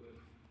now. But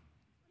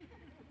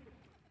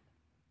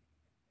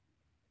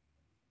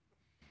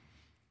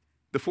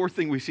the fourth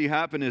thing we see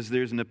happen is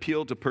there's an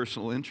appeal to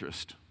personal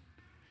interest.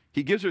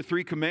 He gives her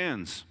 3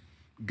 commands.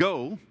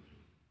 Go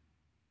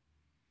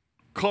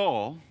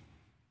call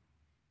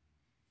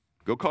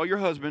your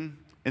husband,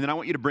 and then I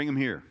want you to bring him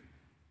here.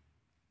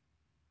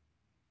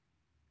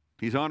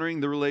 He's honoring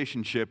the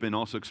relationship and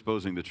also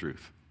exposing the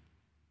truth.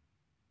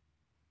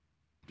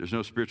 There's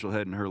no spiritual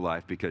head in her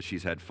life because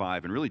she's had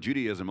 5. And really,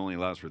 Judaism only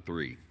allows for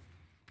 3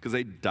 because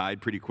they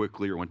died pretty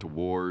quickly or went to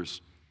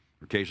wars.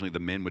 Occasionally, the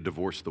men would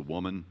divorce the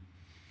woman.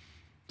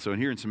 So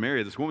here in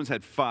Samaria, this woman's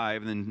had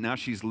 5, and then now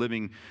she's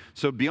living.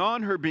 So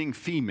beyond her being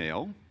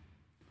female,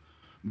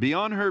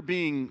 beyond her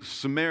being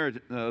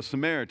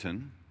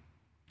Samaritan,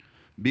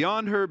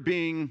 beyond her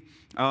being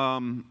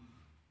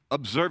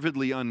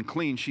observedly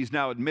unclean, she's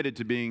now admitted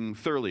to being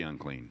thoroughly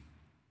unclean.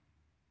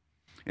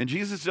 And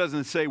Jesus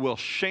doesn't say, well,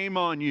 shame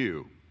on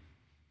you.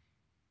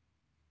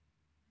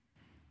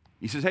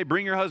 He says, hey,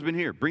 bring your husband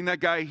here. Bring that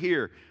guy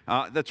here.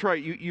 That's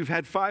right. You've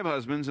had 5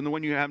 husbands, and the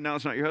one you have now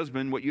is not your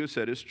husband. What you have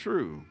said is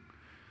true.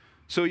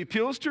 So he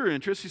appeals to her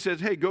interest. He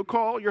says, hey, go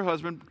call your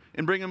husband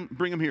and bring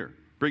him here.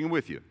 Bring him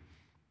with you.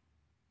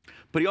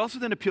 But he also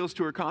then appeals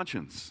to her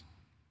conscience.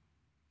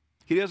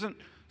 He doesn't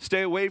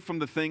stay away from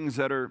the things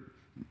that are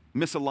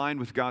misaligned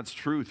with God's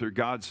truth or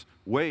God's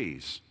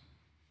ways.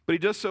 But he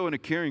does so in a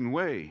caring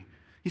way.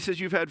 He says,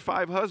 you've had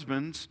 5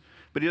 husbands,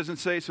 but he doesn't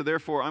say, so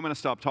therefore I'm going to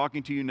stop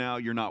talking to you now.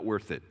 You're not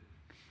worth it.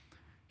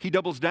 He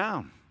doubles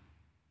down.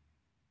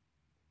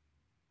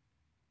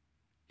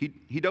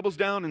 He doubles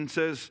down and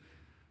says,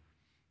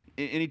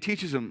 and he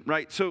teaches them,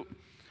 right? So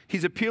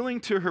he's appealing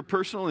to her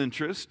personal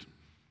interest.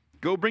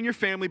 Go bring your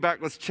family back.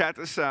 Let's chat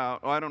this out.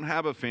 Oh, I don't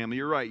have a family.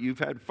 You're right. You've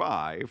had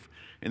 5.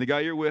 And the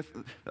guy you're with,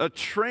 a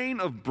train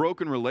of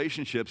broken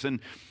relationships. And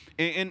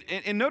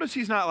notice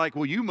he's not like,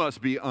 well, you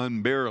must be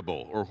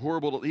unbearable or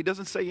horrible. He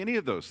doesn't say any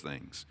of those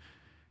things.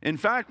 In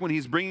fact, when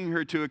he's bringing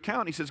her to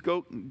account, he says,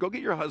 go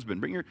get your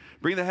husband.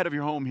 Bring the head of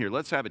your home here.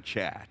 Let's have a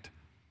chat.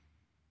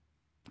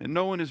 And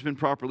no one has been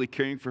properly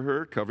caring for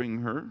her, covering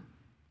her.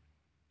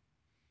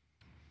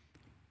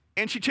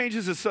 And she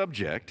changes the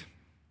subject.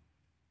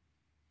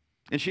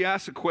 And she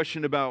asks a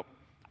question about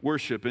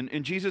worship.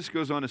 And Jesus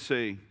goes on to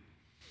say,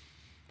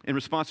 in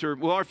response to her,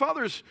 well, our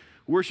fathers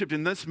worshipped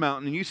in this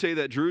mountain, and you say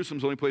that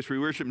Jerusalem's the only place where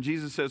we worship. And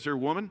Jesus says to her,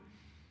 woman,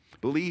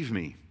 believe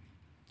me,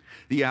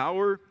 the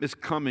hour is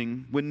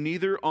coming when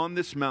neither on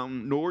this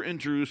mountain nor in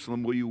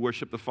Jerusalem will you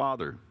worship the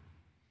Father.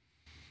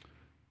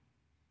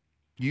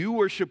 You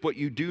worship what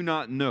you do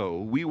not know.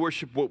 We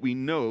worship what we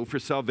know, for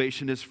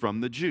salvation is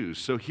from the Jews.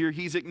 So here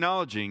he's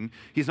acknowledging,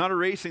 he's not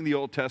erasing the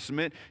Old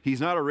Testament.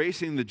 He's not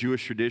erasing the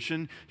Jewish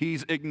tradition.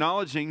 He's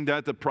acknowledging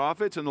that the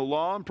prophets and the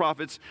law and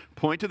prophets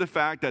point to the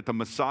fact that the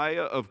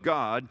Messiah of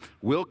God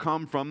will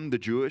come from the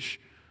Jewish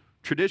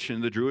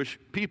tradition, the Jewish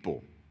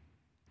people.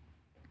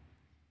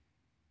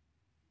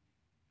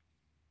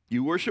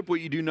 You worship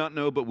what you do not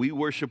know, but we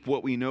worship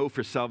what we know,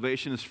 for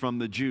salvation is from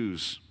the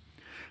Jews.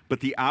 But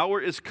the hour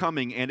is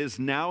coming and is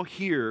now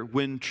here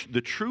when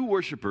the true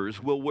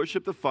worshipers will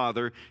worship the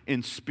Father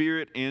in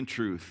spirit and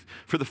truth.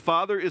 For the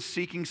Father is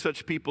seeking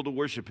such people to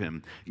worship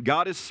him.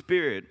 God is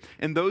spirit,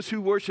 and those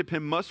who worship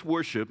him must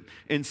worship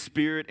in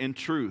spirit and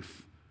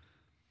truth.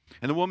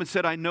 And the woman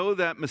said, I know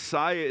that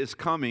Messiah is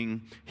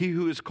coming, he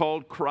who is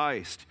called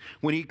Christ.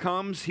 When he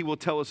comes, he will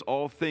tell us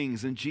all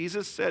things. And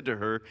Jesus said to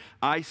her,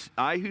 I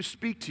who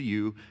speak to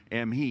you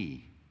am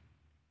he.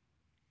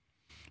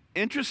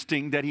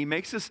 Interesting that he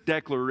makes this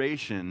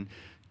declaration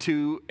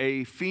to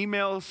a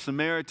female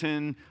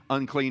Samaritan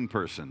unclean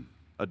person,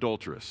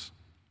 adulteress.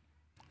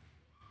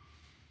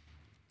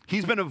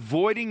 He's been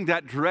avoiding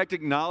that direct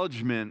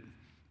acknowledgement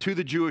to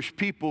the Jewish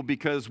people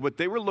because what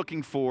they were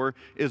looking for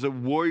is a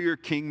warrior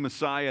king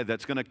Messiah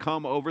that's going to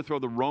come overthrow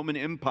the Roman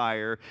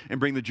Empire and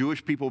bring the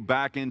Jewish people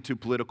back into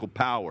political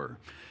power.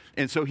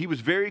 And so he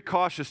was very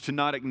cautious to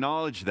not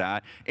acknowledge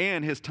that,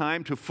 and his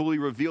time to fully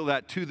reveal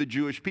that to the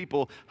Jewish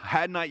people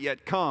had not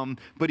yet come,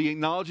 but he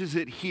acknowledges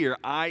it here.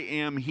 I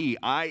am he.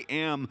 I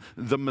am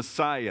the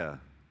Messiah.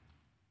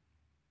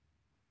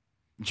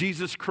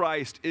 Jesus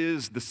Christ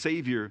is the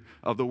Savior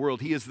of the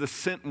world. He is the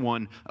sent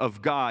one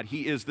of God.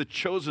 He is the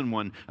chosen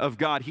one of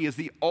God. He is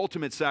the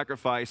ultimate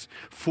sacrifice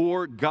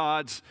for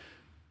God's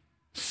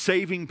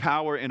saving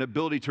power and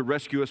ability to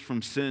rescue us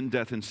from sin,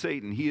 death, and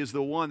Satan. He is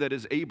the one that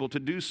is able to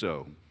do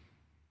so.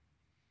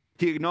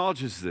 He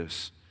acknowledges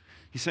this.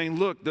 He's saying,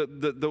 look,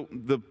 the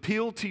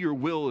appeal to your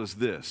will is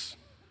this.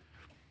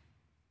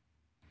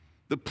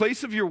 The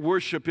place of your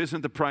worship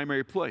isn't the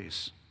primary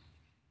place.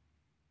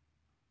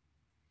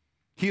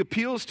 He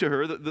appeals to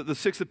her. The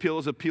sixth appeal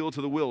is appeal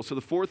to the will. So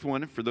the fourth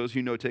one, for those of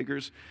you note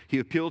takers, he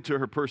appealed to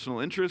her personal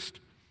interest,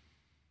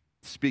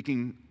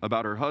 speaking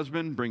about her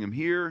husband, bring him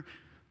here.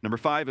 Number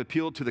 5,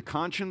 appealed to the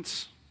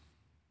conscience.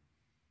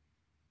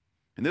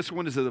 And this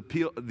one is the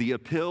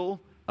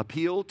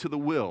appeal to the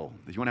will.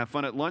 If you want to have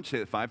fun at lunch, say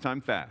it 5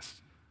 times fast.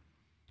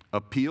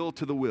 Appeal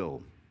to the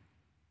will.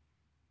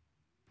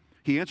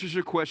 He answers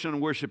her question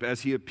on worship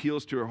as he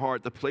appeals to her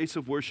heart. The place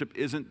of worship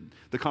isn't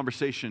the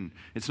conversation.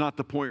 It's not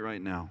the point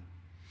right now.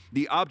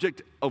 The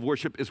object of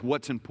worship is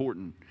what's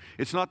important.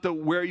 It's not the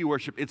where you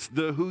worship, it's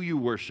the who you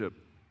worship.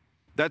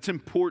 That's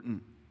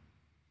important.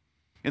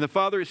 And the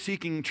Father is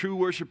seeking true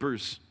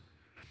worshipers.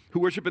 who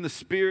worship in the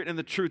Spirit and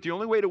the truth. The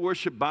only way to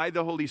worship by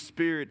the Holy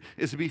Spirit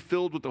is to be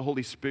filled with the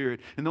Holy Spirit.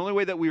 And the only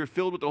way that we are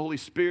filled with the Holy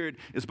Spirit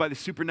is by the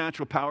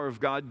supernatural power of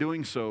God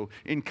doing so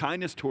in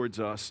kindness towards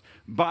us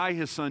by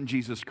His Son,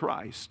 Jesus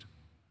Christ.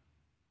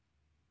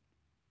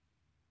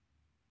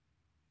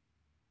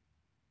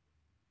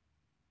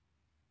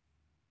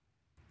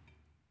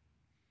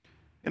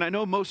 And I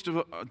know most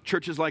of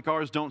churches like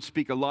ours don't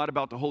speak a lot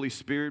about the Holy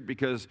Spirit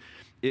because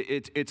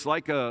it's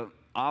like a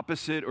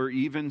opposite or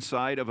even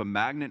side of a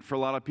magnet for a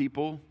lot of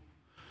people.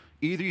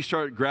 Either you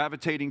start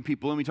gravitating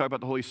people when we talk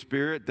about the Holy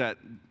Spirit that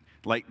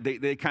like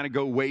they kind of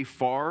go way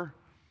far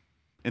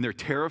and they're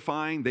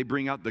terrifying. They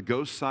bring out the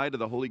ghost side of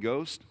the Holy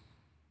Ghost.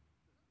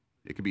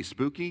 It could be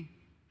spooky.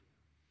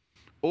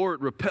 Or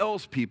it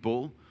repels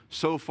people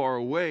so far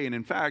away. And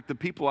in fact, the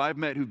people I've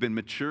met who've been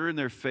mature in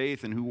their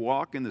faith and who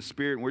walk in the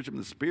Spirit and worship in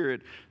the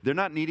Spirit, they're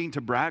not needing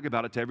to brag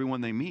about it to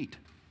everyone they meet.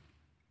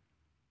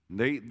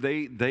 They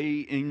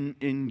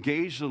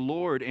engage the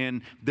Lord,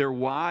 and they're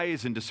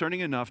wise and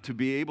discerning enough to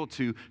be able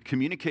to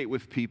communicate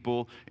with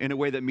people in a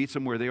way that meets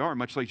them where they are,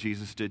 much like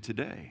Jesus did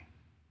today.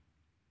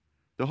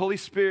 The Holy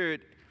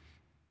Spirit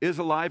is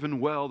alive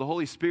and well. The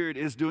Holy Spirit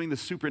is doing the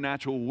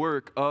supernatural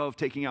work of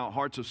taking out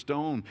hearts of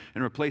stone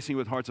and replacing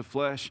with hearts of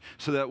flesh,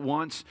 so that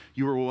once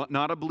you were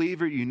not a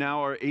believer, you now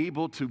are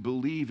able to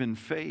believe in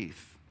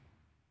faith.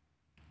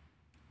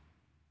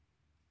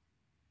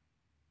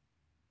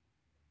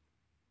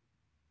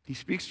 He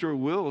speaks to our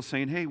will,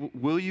 saying, hey,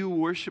 will you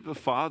worship the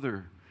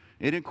Father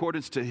in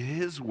accordance to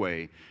His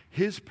way,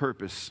 His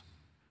purpose,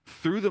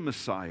 through the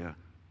Messiah,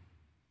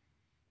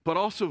 but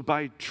also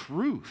by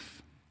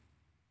truth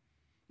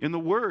in the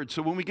Word?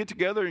 So when we get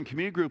together in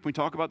community group, we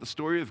talk about the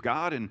story of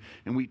God and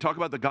we talk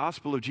about the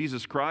gospel of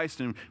Jesus Christ,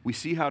 and we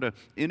see how to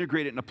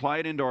integrate it and apply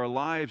it into our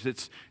lives.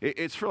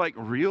 It's for like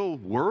real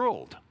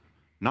world,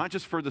 not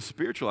just for the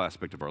spiritual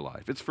aspect of our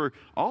life. It's for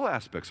all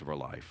aspects of our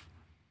life.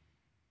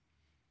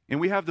 And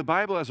we have the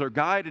Bible as our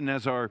guide and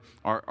as our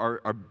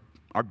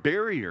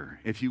barrier,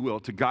 if you will,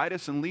 to guide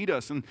us and lead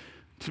us. And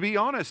to be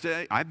honest,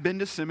 I've been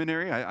to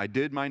seminary. I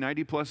did my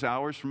 90-plus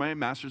hours for my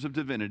Master's of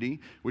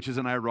Divinity, which is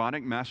an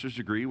ironic master's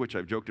degree, which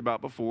I've joked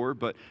about before,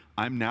 but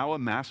I'm now a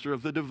Master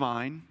of the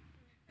Divine.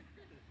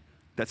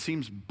 That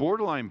seems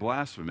borderline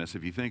blasphemous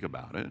if you think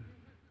about it.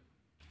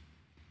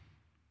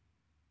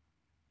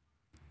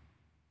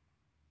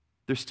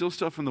 There's still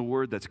stuff in the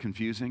Word that's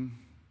confusing,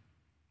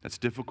 that's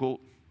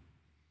difficult.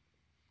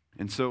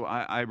 And so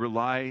I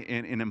rely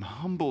and am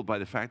humbled by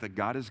the fact that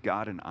God is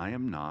God and I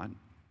am not.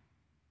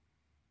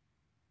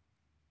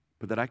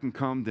 But that I can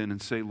come then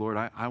and say, Lord,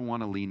 I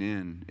want to lean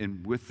in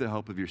and with the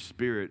help of your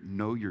Spirit,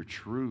 know your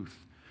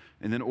truth.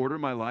 And then order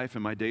my life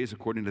and my days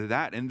according to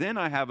that. And then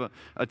I have a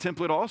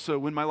template also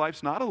when my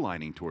life's not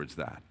aligning towards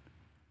that.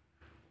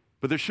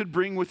 But there should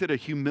bring with it a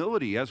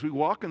humility as we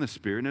walk in the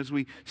Spirit and as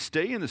we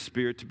stay in the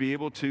Spirit to be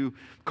able to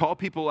call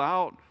people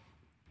out,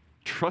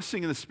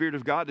 trusting in the Spirit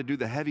of God to do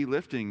the heavy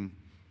lifting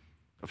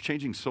of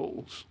changing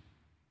souls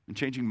and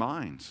changing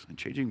minds and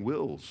changing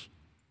wills.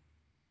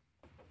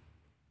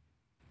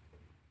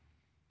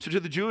 So to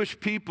the Jewish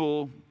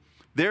people,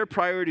 their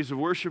priorities of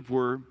worship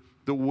were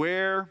the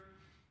where,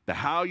 the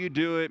how you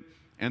do it,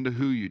 and the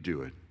who you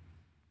do it.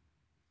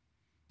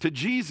 To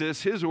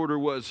Jesus, his order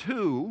was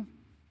who,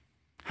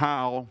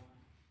 how,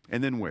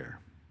 and then where.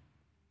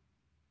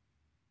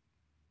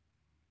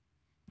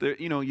 There,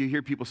 you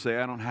hear people say,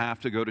 I don't have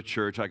to go to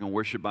church. I can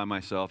worship by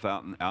myself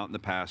out in the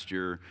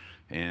pasture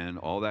and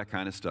all that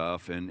kind of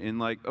stuff. And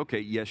like, okay,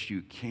 yes,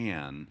 you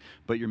can,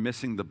 but you're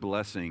missing the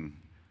blessing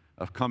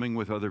of coming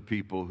with other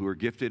people who are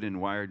gifted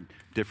and wired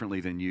differently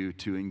than you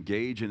to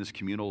engage in this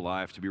communal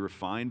life, to be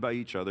refined by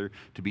each other,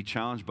 to be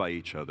challenged by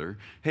each other.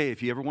 Hey,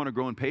 if you ever want to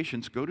grow in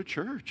patience, go to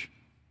church.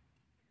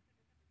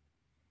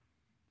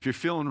 If you're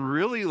feeling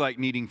really like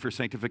needing for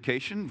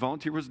sanctification,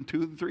 volunteer with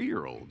 2 and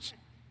 3-year-olds.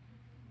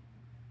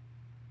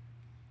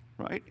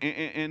 Right?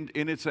 And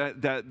it's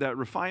that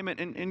refinement.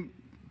 And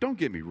don't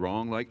get me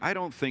wrong, like I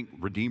don't think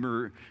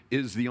Redeemer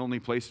is the only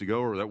place to go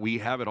or that we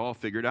have it all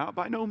figured out,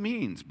 by no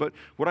means. But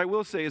what I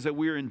will say is that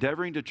we are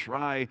endeavoring to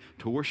try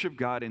to worship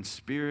God in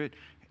spirit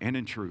and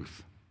in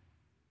truth.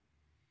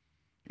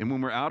 And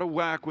when we're out of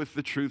whack with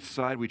the truth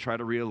side, we try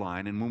to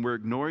realign. And when we're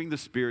ignoring the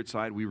spirit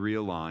side, we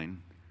realign.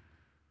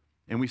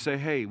 And we say,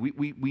 hey,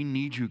 we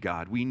need you,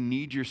 God. We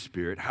need your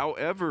Spirit.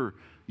 However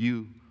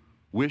you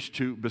wish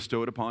to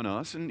bestow it upon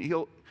us. And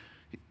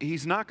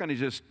he's not going to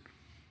just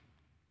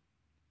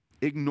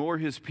ignore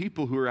his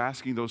people who are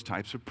asking those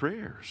types of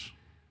prayers.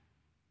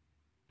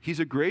 He's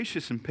a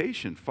gracious and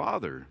patient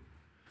Father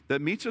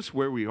that meets us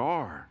where we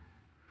are.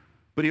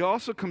 But he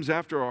also comes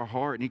after our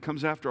heart, and he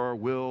comes after our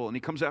will, and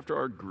he comes after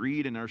our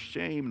greed and our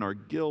shame and our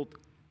guilt.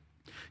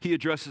 He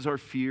addresses our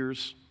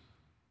fears.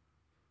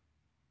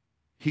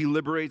 He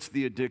liberates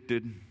the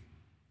addicted.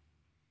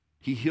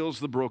 He heals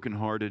the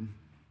brokenhearted.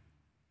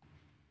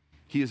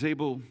 He is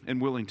able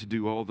and willing to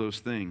do all those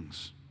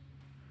things.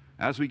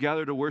 As we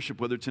gather to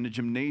worship, whether it's in a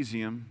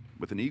gymnasium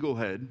with an eagle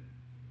head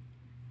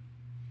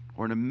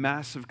or in a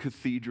massive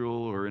cathedral,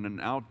 or in an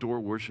outdoor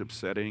worship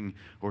setting,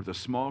 or the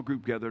small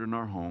group gathered in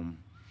our home,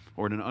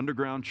 or in an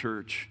underground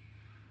church.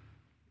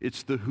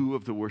 It's the who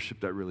of the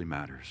worship that really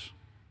matters.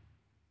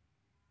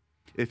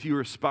 If you're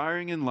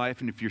aspiring in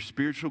life and if your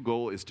spiritual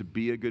goal is to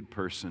be a good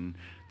person,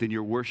 then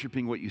you're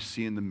worshiping what you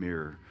see in the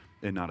mirror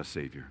and not a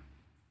Savior.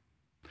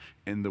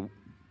 And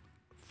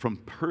from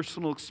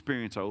personal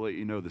experience, I'll let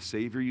you know the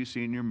Savior you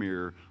see in your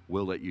mirror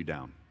will let you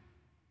down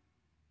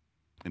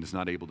and is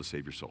not able to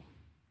save your soul.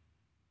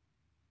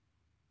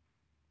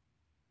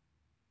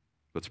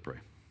 Let's pray.